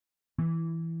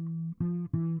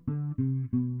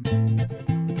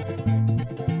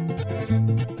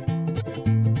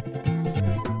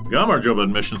Gamar Job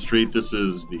on Mission Street. This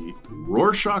is the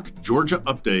Rorschach, Georgia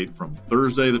update from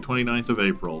Thursday, the 29th of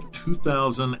April,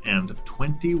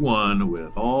 2021,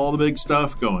 with all the big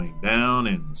stuff going down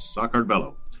in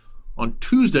Sakartvelo. On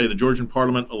Tuesday, the Georgian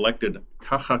parliament elected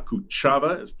Kaja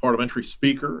Kuchava as parliamentary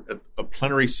speaker at a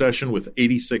plenary session with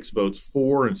 86 votes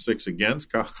for and 6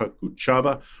 against. Kaja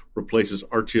Kuchava replaces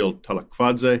Archil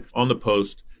Talakvadze on the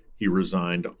post. He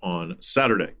resigned on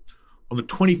Saturday. On the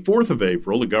 24th of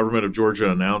April, the government of Georgia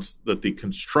announced that the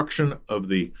construction of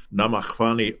the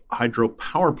Namakhvani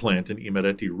hydropower plant in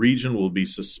Imereti region will be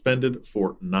suspended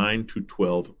for 9 to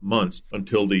 12 months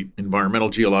until the environmental,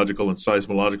 geological, and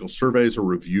seismological surveys are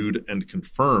reviewed and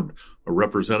confirmed. A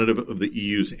representative of the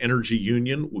EU's energy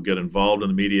union will get involved in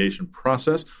the mediation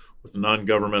process with the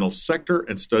non-governmental sector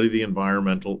and study the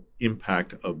environmental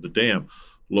impact of the dam.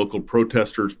 Local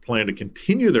protesters plan to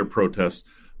continue their protests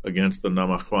against the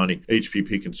Namakhvani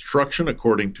HPP construction,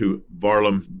 according to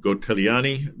Varlam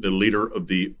Goteliani, the leader of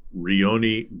the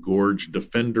Rioni Gorge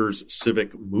Defenders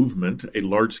Civic Movement. A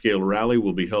large-scale rally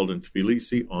will be held in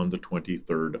Tbilisi on the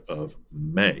 23rd of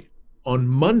May. On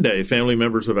Monday, family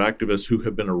members of activists who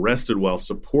have been arrested while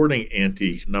supporting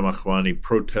anti-Namakhvani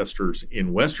protesters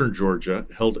in western Georgia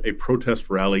held a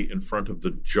protest rally in front of the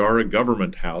Jara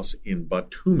government house in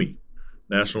Batumi.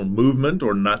 National Movement,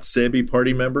 or Natsebi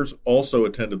party members, also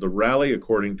attended the rally.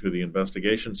 According to the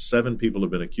investigation, 7 people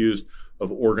have been accused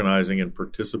of organizing and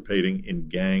participating in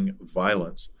gang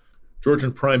violence.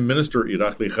 Georgian Prime Minister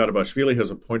Irakli Garibashvili has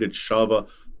appointed Shalva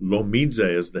Lomidze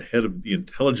as the head of the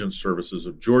intelligence services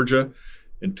of Georgia.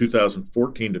 In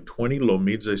 2014 to 20,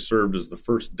 Lomidze served as the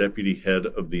first deputy head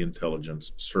of the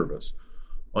intelligence service.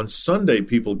 On Sunday,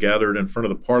 people gathered in front of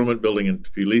the Parliament building in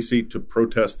Tbilisi to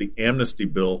protest the amnesty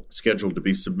bill scheduled to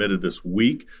be submitted this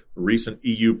week. A recent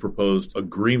EU-proposed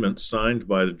agreement signed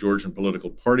by the Georgian political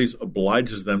parties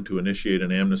obliges them to initiate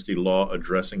an amnesty law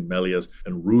addressing Melia's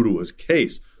and Rurua's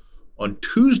case. On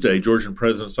Tuesday, Georgian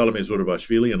President Salome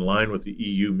Zurabashvili, in line with the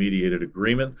EU-mediated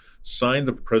agreement, signed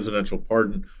the presidential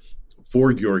pardon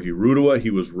for Giorgi Rudua. He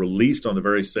was released on the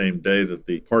very same day that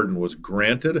the pardon was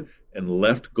granted and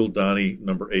left Guldani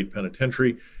No. 8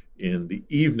 Penitentiary in the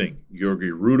evening.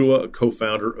 Giorgi Rudua, a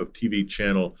co-founder of TV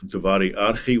channel Zvari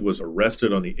Archi, was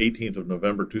arrested on the 18th of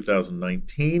November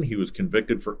 2019. He was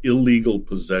convicted for illegal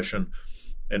possession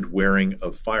and wearing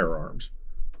of firearms.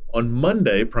 On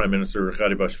Monday, Prime Minister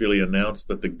Garibashvili announced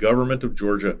that the government of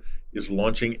Georgia is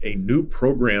launching a new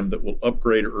program that will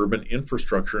upgrade urban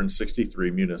infrastructure in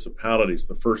 63 municipalities.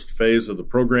 The first phase of the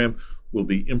program will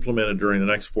be implemented during the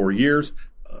next 4 years,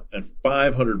 and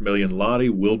 500 million lari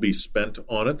will be spent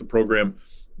on it. The program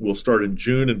will start in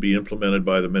June and be implemented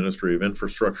by the Ministry of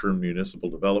Infrastructure and Municipal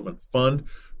Development Fund.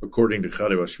 According to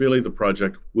Garibashvili, the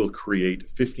project will create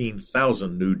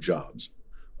 15,000 new jobs.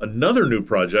 Another new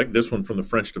project, this one from the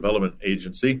French Development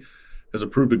Agency, has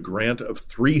approved a grant of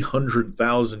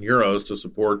 300,000 euros to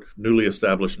support newly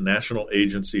established National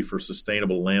Agency for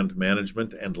Sustainable Land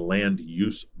Management and Land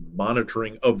Use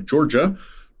Monitoring of Georgia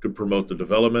to promote the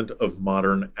development of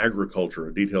modern agriculture.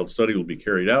 A detailed study will be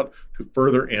carried out to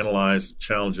further analyze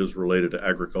challenges related to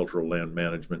agricultural land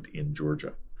management in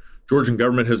Georgia. Georgian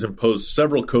government has imposed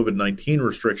several COVID-19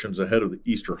 restrictions ahead of the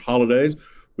Easter holidays,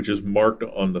 which is marked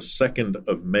on the 2nd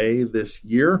of May this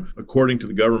year. According to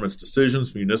the government's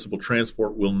decisions, municipal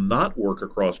transport will not work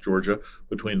across Georgia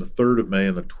between the 3rd of May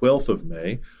and the 12th of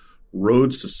May.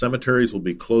 Roads to cemeteries will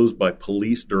be closed by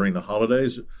police during the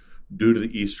holidays. Due to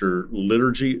the Easter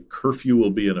liturgy, curfew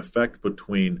will be in effect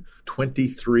between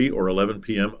 23 or 11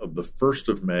 p.m. of the 1st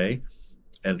of May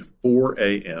and 4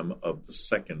 a.m. of the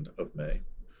 2nd of May.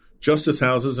 Justice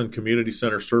houses and community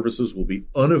center services will be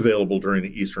unavailable during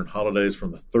the Eastern holidays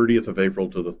from the 30th of April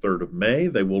to the 3rd of May.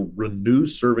 They will renew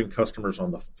serving customers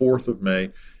on the 4th of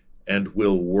May and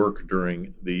will work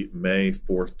during the May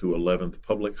 4th to 11th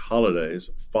public holidays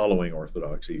following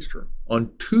Orthodox Easter. On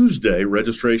Tuesday,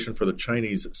 registration for the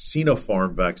Chinese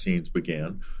Sinopharm vaccines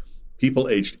began. People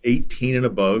aged 18 and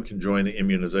above can join the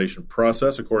immunization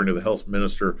process, according to the Health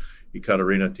Minister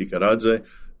Ekaterina Tikaradze.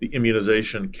 The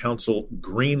Immunization Council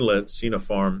greenlit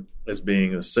Sinopharm as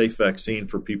being a safe vaccine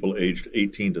for people aged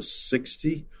 18 to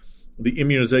 60. The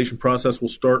immunization process will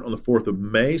start on the 4th of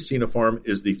May. Sinopharm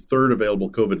is the third available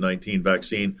COVID-19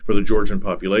 vaccine for the Georgian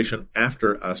population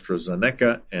after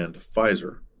AstraZeneca and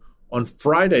Pfizer. On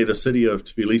Friday, the city of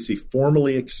Tbilisi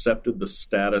formally accepted the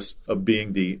status of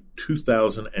being the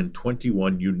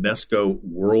 2021 UNESCO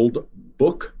World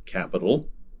Book Capital.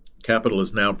 Capital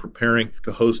is now preparing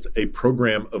to host a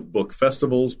program of book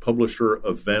festivals, publisher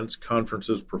events,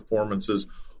 conferences, performances,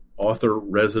 author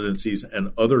residencies,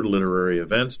 and other literary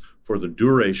events for the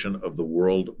duration of the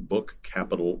World Book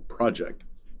Capital Project.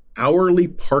 Hourly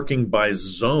parking by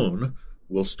zone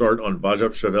will start on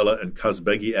Vajapshavela and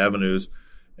Kazbegi Avenues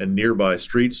and nearby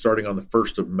streets starting on the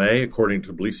 1st of May. According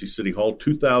to Tbilisi City Hall,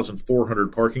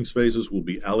 2,400 parking spaces will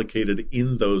be allocated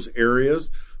in those areas.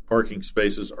 Parking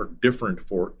spaces are different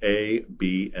for A,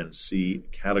 B, and C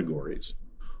categories.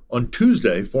 On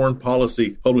Tuesday, Foreign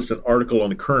Policy published an article on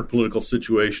the current political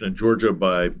situation in Georgia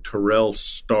by Terrell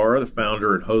Starr, the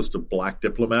founder and host of Black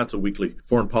Diplomats, a weekly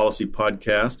foreign policy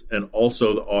podcast, and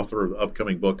also the author of the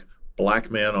upcoming book, Black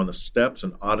Man on the Steps,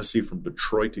 an Odyssey from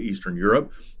Detroit to Eastern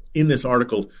Europe. In this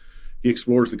article, he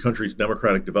explores the country's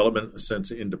democratic development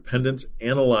since independence,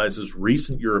 analyzes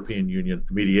recent European Union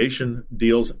mediation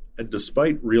deals, and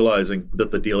despite realizing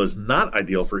that the deal is not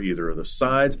ideal for either of the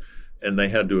sides, and they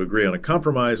had to agree on a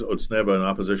compromise, Otsneba, an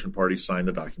opposition party, signed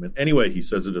the document. Anyway, he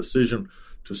says the decision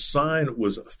to sign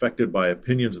was affected by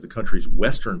opinions of the country's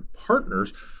Western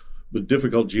partners, the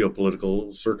difficult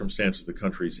geopolitical circumstances the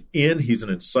country's in. He's an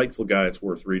insightful guy. It's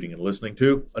worth reading and listening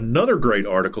to. Another great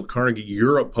article, Carnegie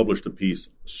Europe published a piece,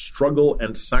 Struggle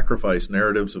and Sacrifice,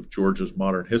 Narratives of Georgia's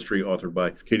Modern History, authored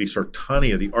by Katie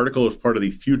Sartania. The article is part of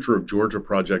the Future of Georgia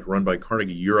project run by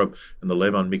Carnegie Europe and the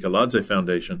Levan Mikaladze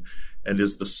Foundation, and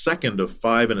is the second of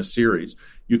 5 in a series.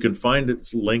 You can find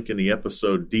its link in the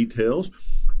episode details.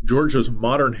 Georgia's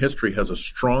modern history has a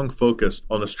strong focus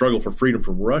on the struggle for freedom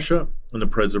from Russia and the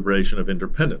preservation of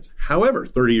independence. However,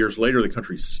 30 years later, the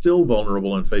country is still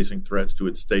vulnerable and facing threats to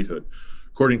its statehood.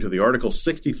 According to the article,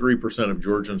 63% of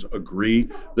Georgians agree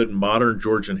that modern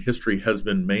Georgian history has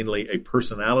been mainly a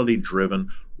personality-driven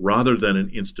rather than an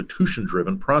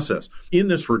institution-driven process. In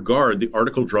this regard, the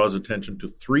article draws attention to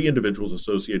 3 individuals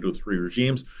associated with 3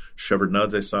 regimes,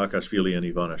 Shevardnadze, Saakashvili, and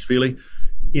Ivanishvili.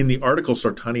 In the article,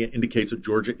 Sartania indicates that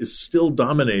Georgia is still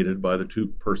dominated by the 2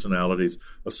 personalities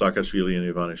of Saakashvili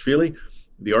and Ivanishvili.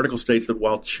 The article states that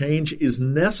while change is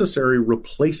necessary,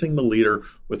 replacing the leader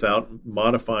without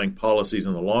modifying policies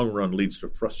in the long run leads to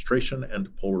frustration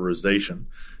and polarization.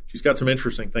 She's got some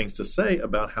interesting things to say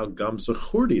about how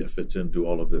Gamsakhourdia fits into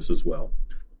all of this as well.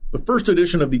 The first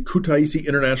edition of the Kutaisi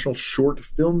International Short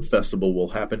Film Festival will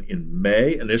happen in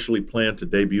May. Initially planned to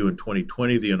debut in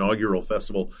 2020, the inaugural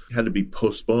festival had to be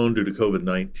postponed due to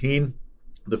COVID-19.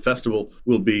 The festival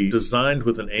will be designed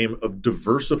with an aim of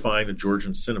diversifying the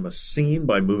Georgian cinema scene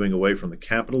by moving away from the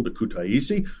capital to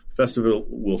Kutaisi. The festival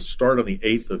will start on the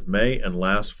 8th of May and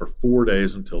last for 4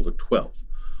 days until the 12th.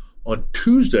 On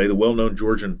Tuesday, the well-known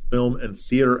Georgian film and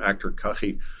theater actor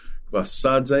Kahi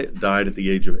Kvasadze died at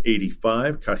the age of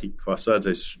 85. Kahi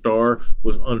Kvasadze's star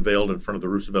was unveiled in front of the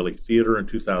Roosevelt Theater in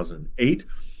 2008.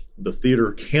 The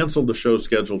theater canceled the show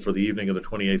scheduled for the evening of the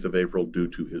 28th of April due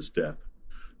to his death.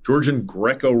 Georgian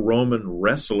Greco-Roman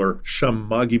wrestler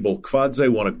Shamagi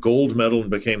Bolkvadze won a gold medal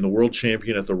and became the world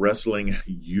champion at the wrestling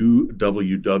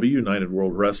UWW, United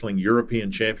World Wrestling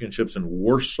European Championships in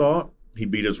Warsaw. He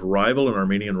beat his rival, an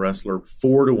Armenian wrestler,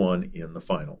 4-1 in the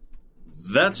final.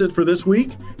 That's it for this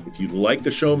week. If you like the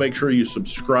show, make sure you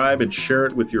subscribe and share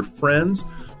it with your friends.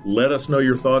 Let us know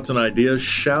your thoughts and ideas.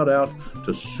 Shout out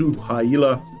to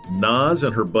Suhaila Naz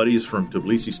and her buddies from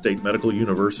Tbilisi State Medical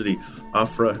University,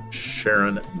 Afra,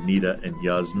 Sharon, Nida, and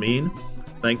Yasmin.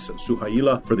 Thanks,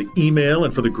 Suhaila, for the email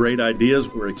and for the great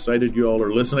ideas. We're excited you all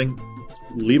are listening.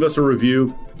 Leave us a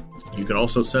review. You can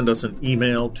also send us an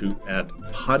email to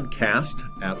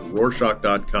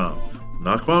podcast@rorschach.com.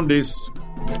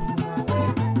 Nachvamdis.